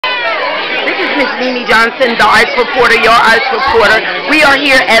This is Miss Mimi Johnson, the arts reporter, your arts reporter. We are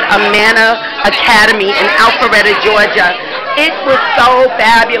here at Amana Academy in Alpharetta, Georgia. It was so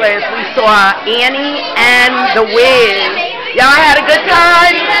fabulous. We saw Annie and the Wiz. Y'all had a good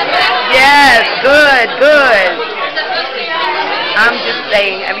time? Yes, good, good. I'm just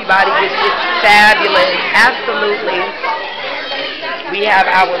saying, everybody was just fabulous. Absolutely. We have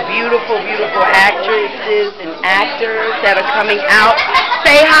our beautiful, beautiful actresses and actors that are coming out.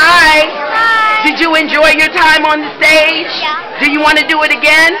 Say hi. Hi. Did you enjoy your time on the stage? Yeah. Do you want to do it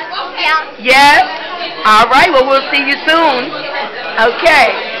again? Yeah. Yes? All right, well, we'll see you soon. Okay.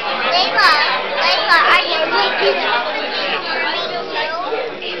 Layla, are you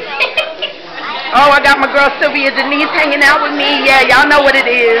Oh, I got my girl Sylvia Denise hanging out with me. Yeah, y'all know what it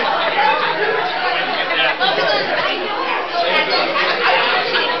is.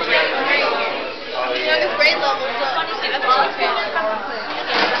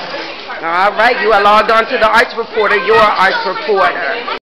 All right, you are logged on to the Arts Reporter, your Arts Reporter.